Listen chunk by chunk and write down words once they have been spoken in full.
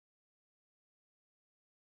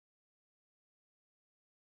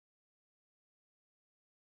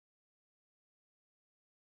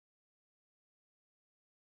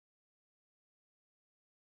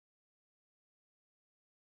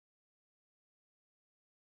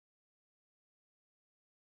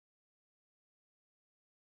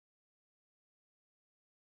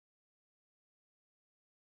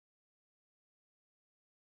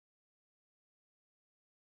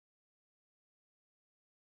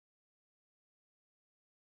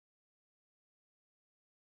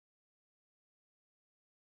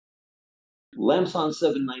Lam Son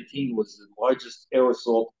 719 was the largest air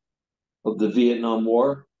assault of the Vietnam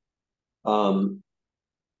War. Um,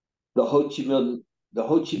 the Ho Chi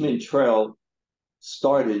Minh Trail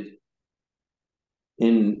started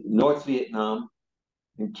in North Vietnam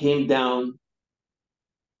and came down,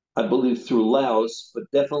 I believe, through Laos, but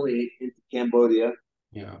definitely into Cambodia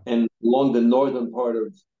Yeah. and along the northern part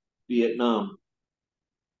of Vietnam.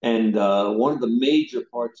 And one of the major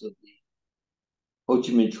parts of the Ho Chi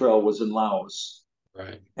Minh Trail was in Laos.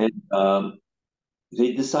 Right. And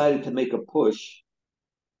they decided to make a push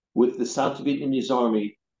with the South Vietnamese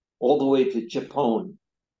army all the way to Chapon,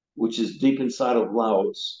 which is deep inside of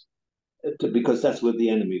Laos, because that's where the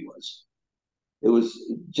enemy was. It was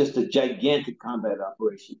just a gigantic combat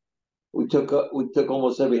operation. We took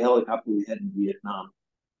almost every helicopter we had in Vietnam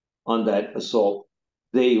on that assault.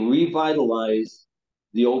 They revitalized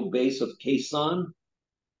the old base of Khe Sanh,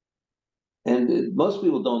 and most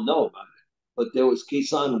people don't know about it, but there was Khe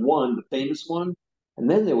Sanh 1, the famous one, and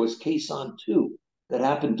then there was Khe Sanh 2 that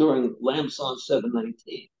happened during Lam Son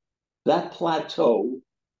 719. That plateau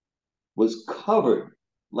was covered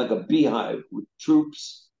like a beehive with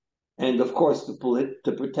troops. And of course, to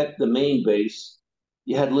protect the main base,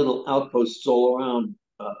 you had little outposts all around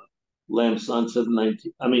Lam Son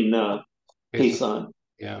 719. Okay, Khe so Sanh.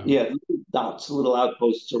 yeah. Yeah, little dots, little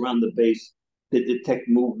outposts around the base that detect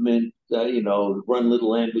movement, run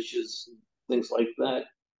little ambushes, things like that.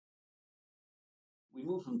 We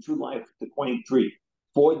moved from True Life to Quang Tri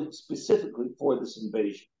specifically for this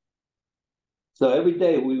invasion. So every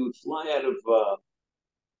day we would fly out of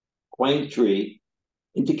Quang Tri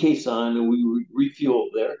into Khe Sanh and we would refuel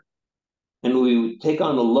there. And we would take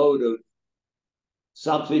on a load of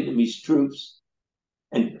South Vietnamese troops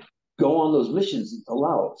and go on those missions into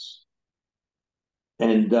Laos.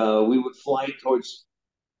 And we would fly towards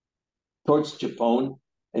Chapon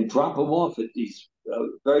and drop them off at these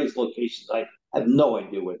various locations. I have no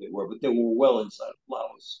idea where they were, but they were well inside of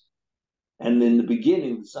Laos. And in the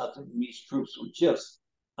beginning, the South Vietnamese troops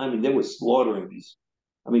were they were slaughtering these.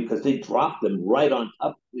 Because they dropped them right on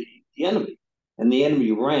top of the enemy, and the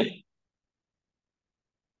enemy ran.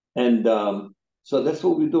 And so that's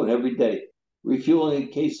what we're doing every day, refueling in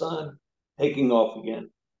Khe Sanh, taking off again.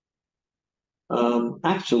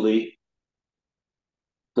 Actually,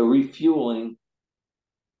 the refueling,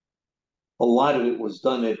 a lot of it was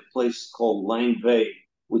done at a place called Lang Bay,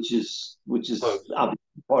 which is Close. obviously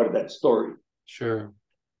part of that story. Sure.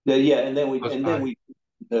 Yeah, and then we Close and then by. we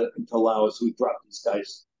into Laos, we dropped these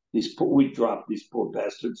guys. We dropped these poor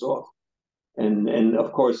bastards off, and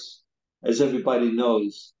of course, as everybody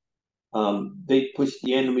knows, they pushed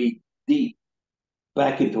the enemy deep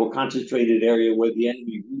back into a concentrated area where the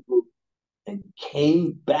enemy regrouped and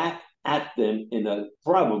came back at them in a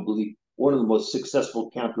probably one of the most successful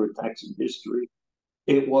counterattacks in history.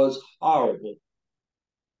 It was horrible.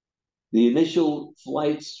 The initial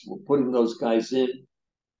flights were putting those guys in,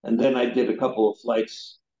 and then I did a couple of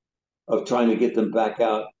flights of trying to get them back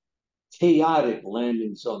out. Chaotic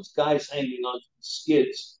landing zones, guys hanging onto the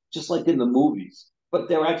skids, just like in the movies, but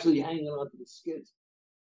they're actually hanging onto the skids.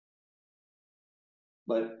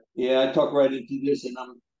 But yeah, I talk right into this, and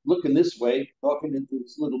I'm looking this way, talking into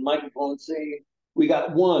this little microphone, saying, "We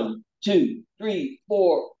got 1, 2, 3,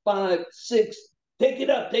 4, 5, 6. Take it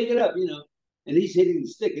up." And he's hitting the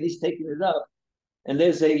stick, and he's taking it up. And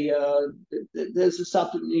there's a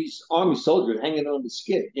South Vietnamese army soldier hanging on the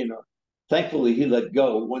skid. Thankfully, he let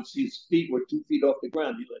go. Once his feet were 2 feet off the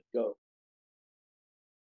ground, he let go.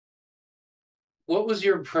 What was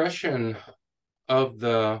your impression of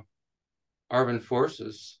the armed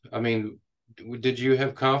forces? I mean, did you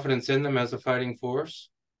have confidence in them as a fighting force?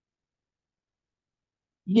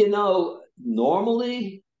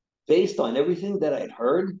 Normally, based on everything that I'd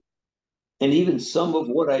heard, and even some of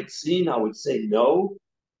what I'd seen, I would say no.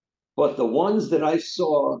 But the ones that I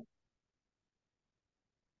saw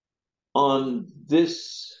on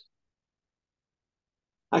this,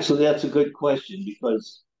 actually, that's a good question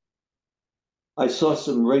because I saw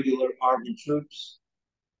some regular army troops,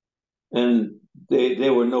 and they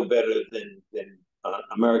were no better than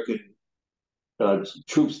American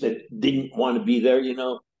troops that didn't want to be there.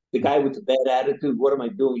 The guy with the bad attitude. What am I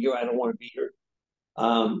doing here? I don't want to be here.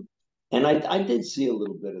 Um, and I did see a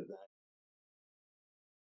little bit of that.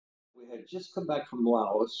 We had just come back from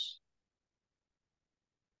Laos,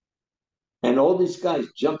 and all these guys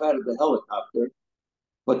jump out of the helicopter,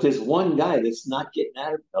 but there's one guy that's not getting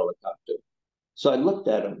out of the helicopter. So I looked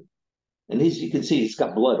at him, and you can see he's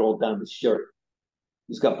got blood all down his shirt.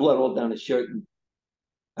 He's got blood all down his shirt, and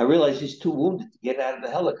I realized he's too wounded to get out of the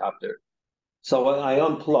helicopter. So I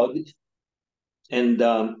unplugged, and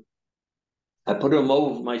I put him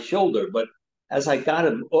over my shoulder, but as I got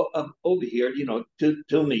him over here,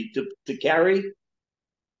 to me to carry,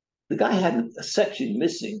 the guy had a section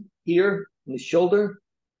missing here in the shoulder.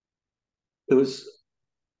 It was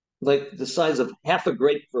like the size of half a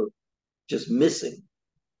grapefruit, just missing.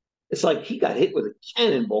 It's like he got hit with a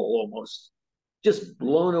cannonball almost, just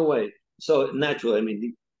blown away. So naturally, I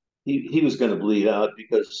mean, he was going to bleed out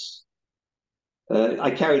because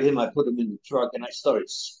I carried him. I put him in the truck, and I started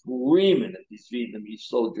screaming at these Vietnamese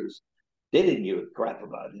soldiers. They didn't give a crap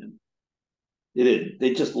about him. They didn't.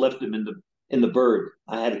 They just left him in the bird.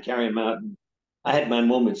 I had to carry him out, and I had my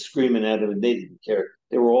moments screaming at him, and they didn't care.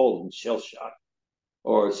 They were all in shell shock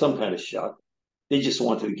or some kind of shock. They just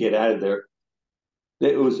wanted to get out of there.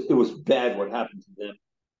 It was bad what happened to them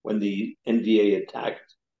when the NDA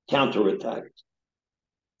attacked, counterattacked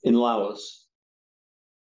in Laos.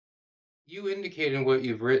 You indicate in what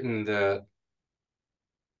you've written that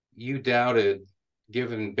you doubted,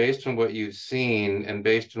 given based on what you've seen and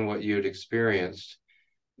based on what you'd experienced,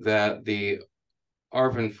 that the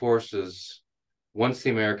ARVN forces, once the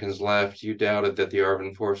Americans left, you doubted that the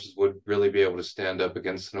ARVN forces would really be able to stand up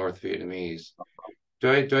against the North Vietnamese. Do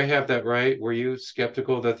I have that right? Were you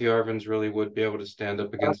skeptical that the ARVNs really would be able to stand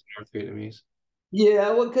up against the North Vietnamese? Yeah,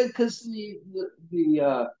 well, because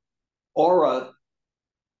the aura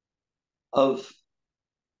of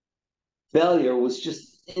failure was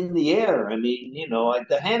just in the air. I mean,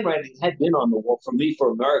 the handwriting had been on the wall for me for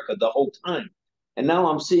America the whole time, and now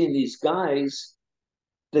I'm seeing these guys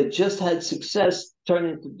that just had success turn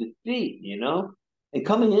into defeat. And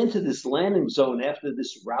coming into this landing zone after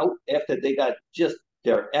this rout, after they got just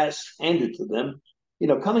their ass handed to them,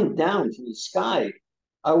 coming down from the sky,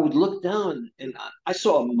 I would look down and I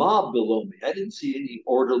saw a mob below me. I didn't see any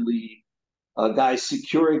orderly guys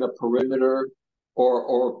securing a perimeter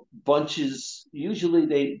or bunches. Usually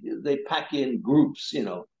they pack in groups.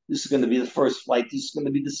 This is going to be the first flight. This is going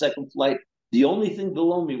to be the second flight. The only thing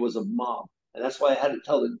below me was a mob, and that's why I had to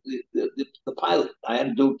tell the pilot. I had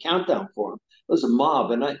to do a countdown for him. It was a mob,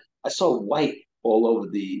 and I saw white all over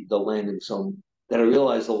the landing zone. That I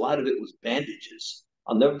realized a lot of it was bandages.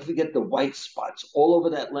 I'll never forget the white spots all over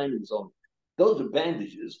that landing zone. Those are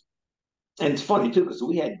bandages. And it's funny too, because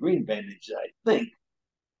we had green bandages, I think,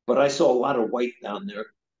 but I saw a lot of white down there.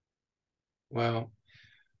 Wow.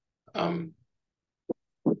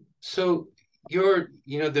 So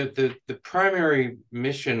the primary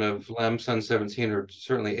mission of Lam Son 17, or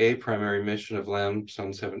certainly a primary mission of Lam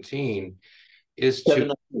Son 17, is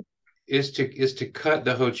to cut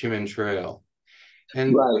the Ho Chi Minh Trail.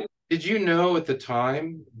 And right. did you know at the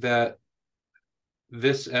time that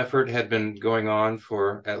this effort had been going on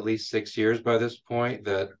for at least 6 years by this point,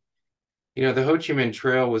 that the Ho Chi Minh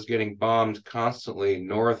Trail was getting bombed constantly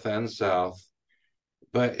north and south?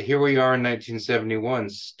 But here we are in 1971,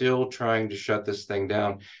 still trying to shut this thing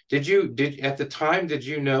down. At the time, did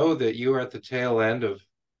you know that you were at the tail end of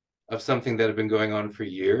something that had been going on for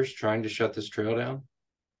years, trying to shut this trail down?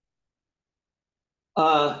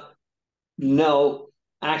 No,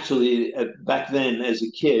 actually, back then as a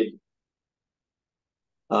kid,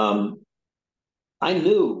 I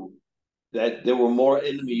knew that there were more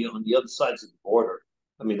enemy on the other sides of the border.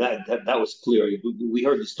 I mean, that was clear. We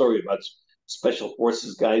heard the story about special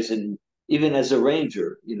forces guys, and even as a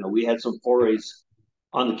ranger, we had some forays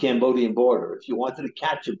on the Cambodian border. If you wanted to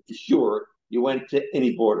catch them for sure, you went to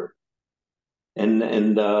any border. And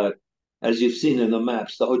as you've seen in the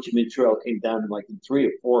maps, the Ho Chi Minh Trail came down in 3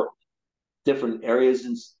 or 4 different areas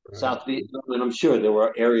in South Vietnam, and I'm sure there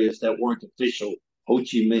were areas that weren't official Ho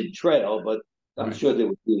Chi Minh Trail, but I'm sure they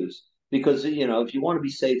were used because if you want to be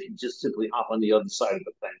safe, you just simply hop on the other side of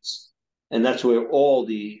the fence, and that's where all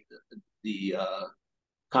the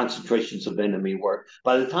concentrations of enemy were.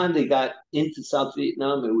 By the time they got into South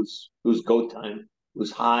Vietnam, it was go time. It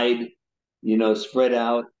was hide, spread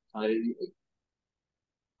out.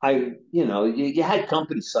 You had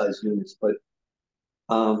company size units, but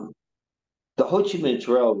the Ho Chi Minh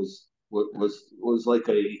Trail was like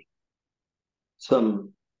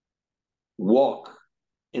some walk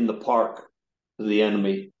in the park for the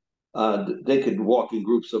enemy. They could walk in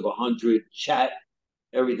groups of 100, chat,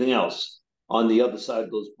 everything else on the other side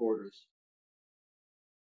of those borders.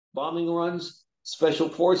 Bombing runs, special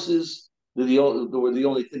forces, were the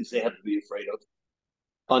only things they had to be afraid of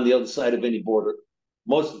on the other side of any border,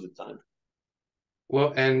 most of the time.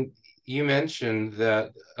 Well, and you mentioned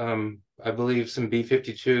that I believe some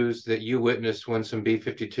B-52s that you witnessed when some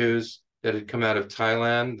B-52s that had come out of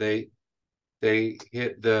Thailand, they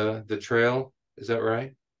hit the trail. Is that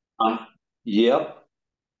right? Yep.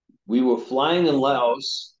 We were flying in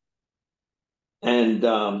Laos, and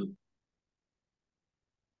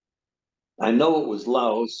I know it was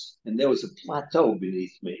Laos, and there was a plateau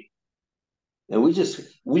beneath me. And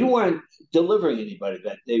we weren't delivering anybody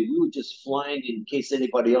that day. We were just flying in case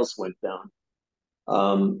anybody else went down.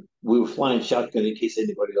 We were flying shotgun in case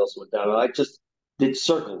anybody else went down. I just did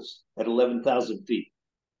circles at 11,000 feet,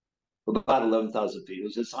 about 11,000 feet. It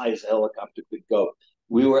was as high as a helicopter could go.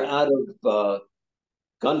 We were out of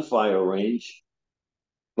gunfire range,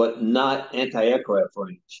 but not anti-aircraft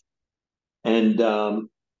range. And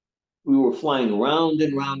we were flying round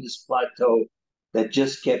and round this plateau that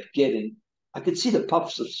just kept getting. I could see the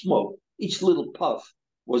puffs of smoke. Each little puff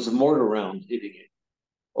was a mortar round hitting it,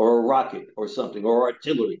 or a rocket, or something, or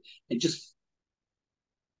artillery, and just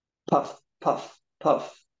puff, puff,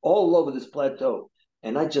 puff, all over this plateau.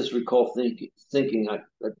 And I just recall thinking,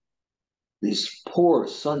 these poor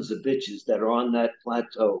sons of bitches that are on that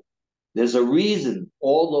plateau. There's a reason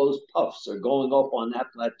all those puffs are going up on that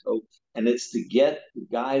plateau, and it's to get the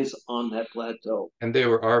guys on that plateau. And they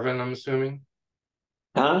were ARVN, I'm assuming?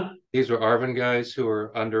 Huh? These were ARVN guys who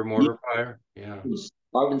were under mortar fire? Yeah.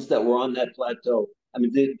 ARVNs that were on that plateau. I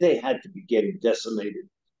mean, they had to be getting decimated.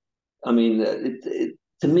 I mean,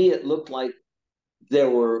 to me, it looked like there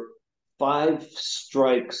were 5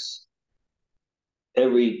 strikes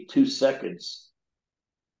every 2 seconds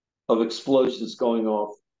of explosions going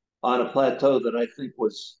off on a plateau that I think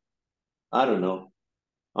was, I don't know,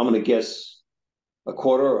 I'm going to guess a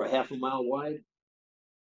quarter or a half a mile wide.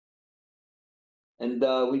 And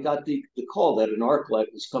we got the call that an arc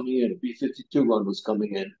light was coming in, a B-52 run was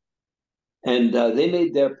coming in. And they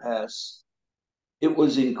made their pass. It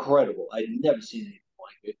was incredible. I'd never seen anything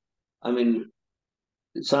like it. I mean,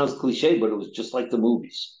 it sounds cliche, but it was just like the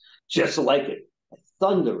movies, just like it.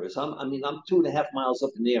 Thunderous. I'm 2.5 miles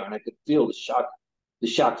up in the air, and I could feel the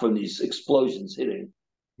shock from these explosions hitting.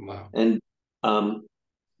 Wow. And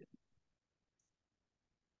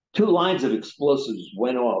 2 lines of explosives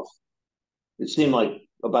went off. It seemed like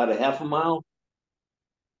about a half a mile.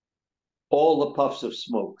 All the puffs of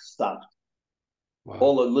smoke stopped. Wow.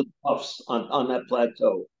 All the little puffs on that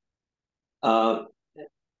plateau.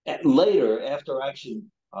 Later, after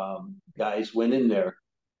action guys went in there.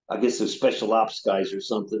 I guess they're special ops guys or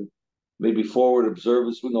something, maybe forward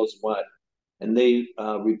observers, who knows what. And they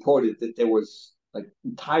reported that there was like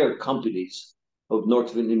entire companies of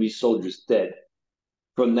North Vietnamese soldiers dead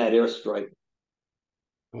from that airstrike.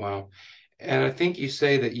 Wow. And I think you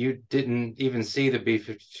say that you didn't even see the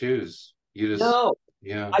B-52s. You just, No,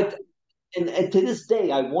 yeah. and to this day,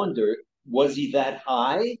 I wonder, was he that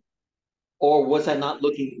high, or was I not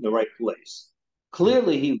looking in the right place?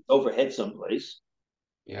 Clearly, he was overhead someplace.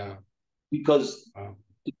 Yeah. Because wow.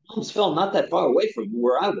 the bombs fell not that far away from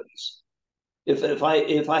where I was. If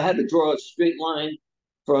I had to draw a straight line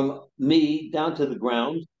from me down to the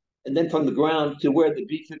ground, and then from the ground to where the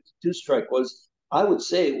B-52 strike was, I would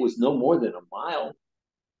say it was no more than a mile,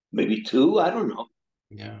 maybe 2. I don't know.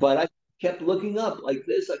 Yeah. But I kept looking up like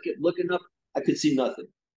this. I kept looking up. I could see nothing.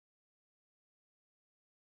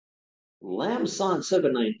 Lam Son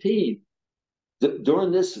 719,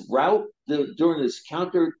 during this route, during this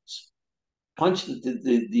counter punch that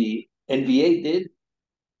the NVA did,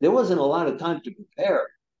 there wasn't a lot of time to prepare.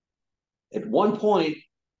 At one point,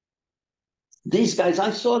 these guys,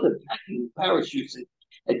 I saw them packing parachutes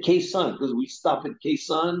at Khe Sanh, because we stop at Khe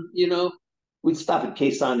Sanh, We'd stop at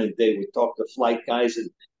Khe Sanh and they would talk to flight guys and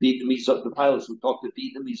Vietnamese, the pilots would talk to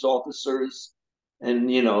Vietnamese officers and,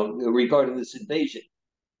 regarding this invasion.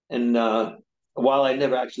 And while I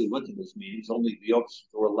never actually went to those meetings, only the officers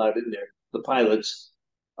were allowed in there, the pilots,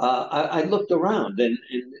 I looked around and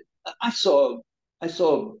I saw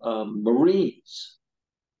Marines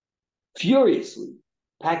furiously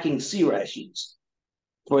packing sea rations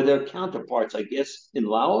for their counterparts, I guess, in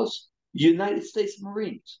Laos, United States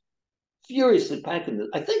Marines. Furiously packing them.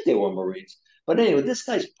 I think they were Marines. But anyway, this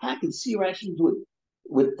guy's packing sea rations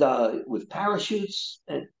with parachutes.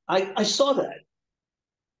 And I saw that.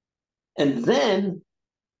 And then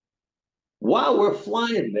while we're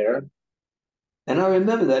flying there, and I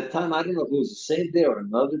remember that time, I don't know if it was the same day or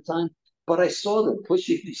another time, but I saw them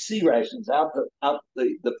pushing these sea rations out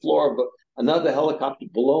the floor of another helicopter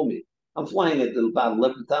below me. I'm flying at about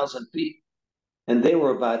 11,000 feet, and they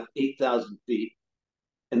were about 8,000 feet,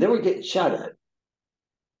 and they were getting shot at.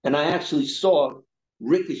 And I actually saw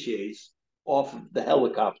ricochets off of the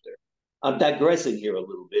helicopter. I'm digressing here a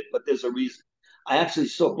little bit, but there's a reason. I actually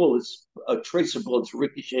saw bullets, tracer bullets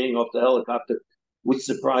ricocheting off the helicopter, which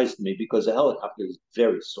surprised me because a helicopter is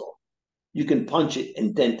very soft. You can punch it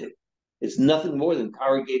and dent it. It's nothing more than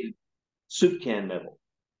corrugated soup can metal,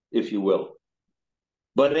 if you will.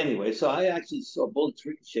 But anyway, so I actually saw bullets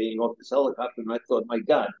ricocheting off this helicopter, and I thought, my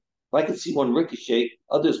God, If I could see one ricochet,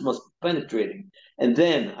 others must be penetrating. And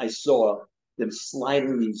then I saw them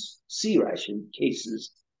sliding these sea ration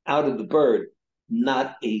cases out of the bird.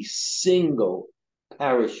 Not a single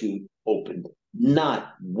parachute opened,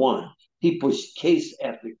 not one. He pushed case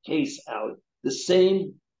after case out. The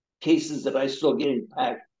same cases that I saw getting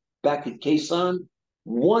packed back at Quezon,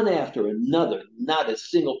 one after another, not a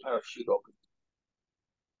single parachute opened.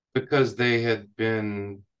 Because they had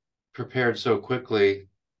been prepared so quickly,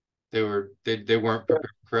 they weren't prepared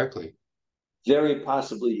correctly. Very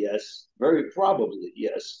possibly, yes. Very probably,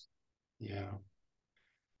 yes. Yeah.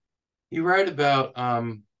 You write about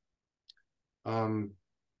um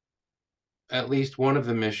at least one of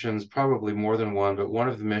the missions, probably more than one, but one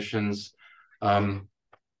of the missions um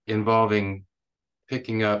involving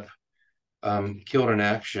picking up killed in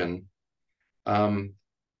action. Um,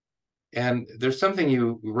 and there's something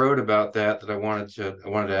you wrote about that I wanted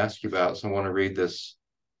to ask you about. So I want to read this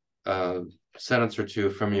uh, sentence or two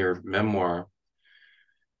from your memoir.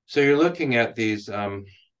 So you're looking at these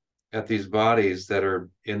bodies that are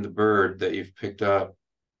in the bird that you've picked up,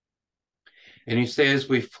 and you say, as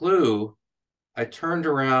we flew, I turned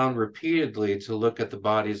around repeatedly to look at the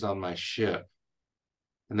bodies on my ship.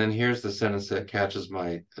 And then here's the sentence that catches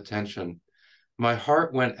my attention. My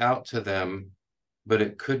heart went out to them, but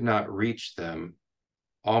it could not reach them.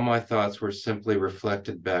 All my thoughts were simply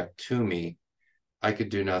reflected back to me. I could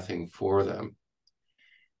do nothing for them.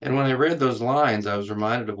 And when I read those lines, I was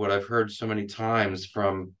reminded of what I've heard so many times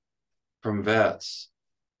from vets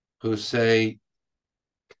who say,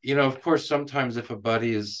 of course, sometimes if a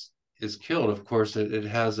buddy is killed, of course, it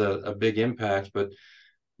has a big impact. But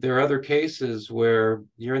there are other cases where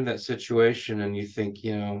you're in that situation and you think,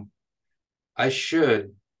 I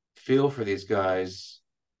should feel for these guys,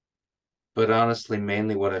 but honestly,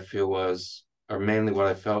 mainly what I felt was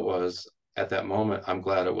at that moment, I'm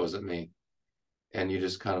glad it wasn't me. And you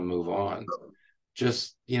just kind of move on.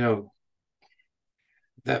 Just,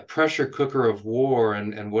 that pressure cooker of war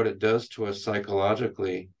and what it does to us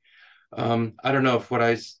psychologically. I don't know if what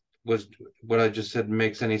I just said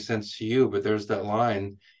makes any sense to you, but there's that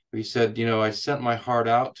line where you said, I sent my heart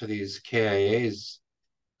out to these KIAs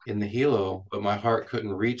in the helo, but my heart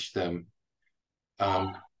couldn't reach them.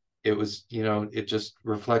 um, it was, it just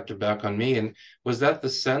reflected back on me. And was that the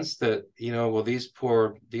sense that, well, these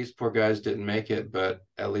poor guys didn't make it, but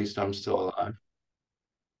at least I'm still alive?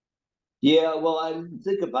 Yeah, well, I didn't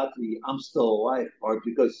think about the "I'm still alive" part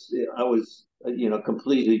because I was,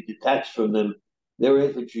 completely detached from them. They're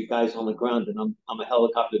infantry guys on the ground, and I'm a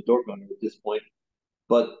helicopter door gunner at this point.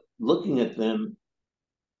 But looking at them,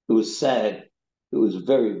 it was sad. It was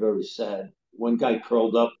very, very sad. One guy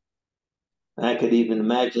curled up, and I could even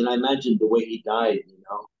imagine. I imagined the way he died.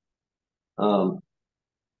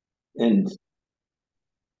 And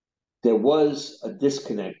there was a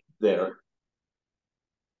disconnect there.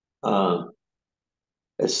 Um,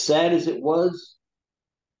 as sad as it was,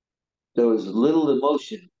 there was little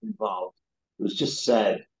emotion involved. It was just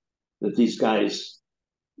sad that these guys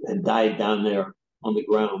had died down there on the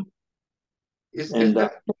ground. Is is And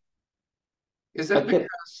that is I that kept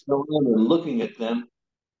because going and looking at them,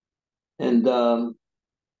 and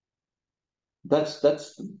that's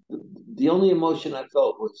the only emotion I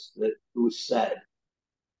felt was that it was sad.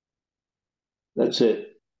 That's it.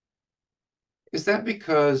 is that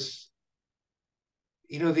because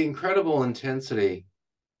the incredible intensity,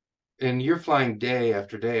 and you're flying day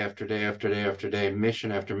after day after day after day after day,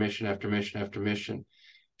 mission after mission after mission after mission,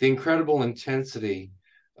 the incredible intensity,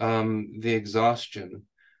 the exhaustion,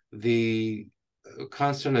 the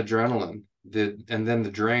constant adrenaline, and then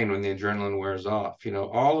the drain when the adrenaline wears off,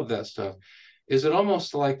 all of that stuff. Is it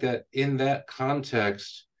almost like that in that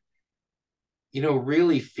context,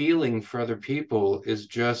 really feeling for other people is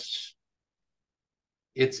just,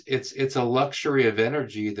 it's a luxury of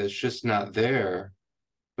energy that's just not there,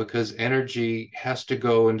 because energy has to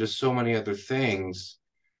go into so many other things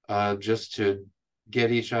just to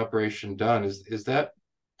get each operation done. Is that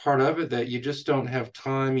part of it, that you just don't have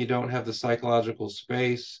time, you don't have the psychological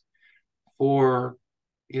space for,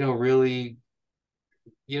 really,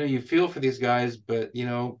 you feel for these guys, but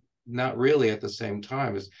not really at the same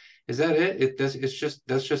time? Is that it?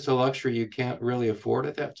 That's just a luxury you can't really afford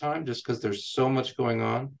at that time, just because there's so much going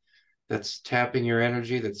on that's tapping your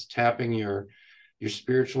energy, that's tapping your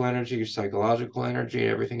spiritual energy, your psychological energy,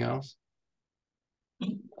 everything else.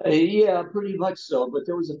 Yeah, pretty much so. But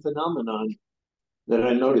there was a phenomenon that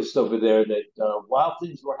I noticed over there that while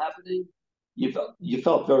things were happening, you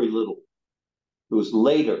felt very little. It was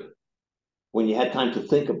later when you had time to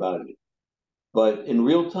think about it. But in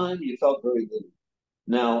real time, you felt very little.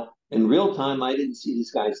 Now, In real time, I didn't see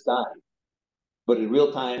these guys die, but in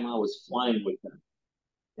real time, I was flying with them.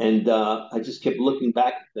 And I just kept looking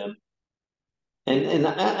back at them. And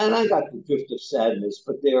I got the drift of sadness,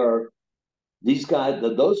 but there are these guys,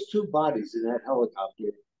 those two bodies in that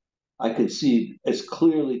helicopter, I can see as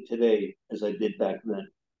clearly today as I did back then.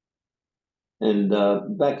 And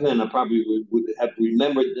back then, I probably would have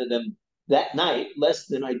remembered them that night less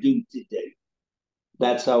than I do today.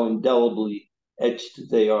 That's how indelibly etched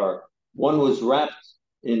they are. One was wrapped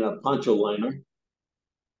in a poncho liner.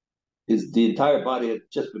 The entire body had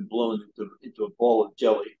just been blown into a ball of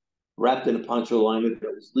jelly, wrapped in a poncho liner that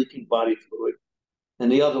was leaking body fluid.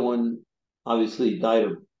 And the other one obviously died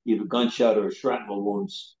of either gunshot or shrapnel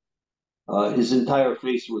wounds. His entire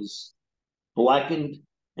face was blackened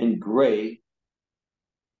and gray,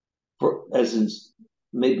 as in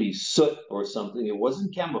maybe soot or something. It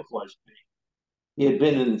wasn't camouflage paint. He had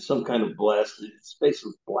been in some kind of blast. His face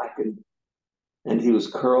was blackened and he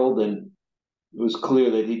was curled, and it was clear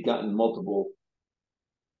that he'd gotten multiple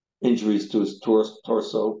injuries to his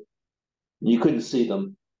torso. You couldn't see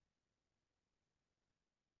them.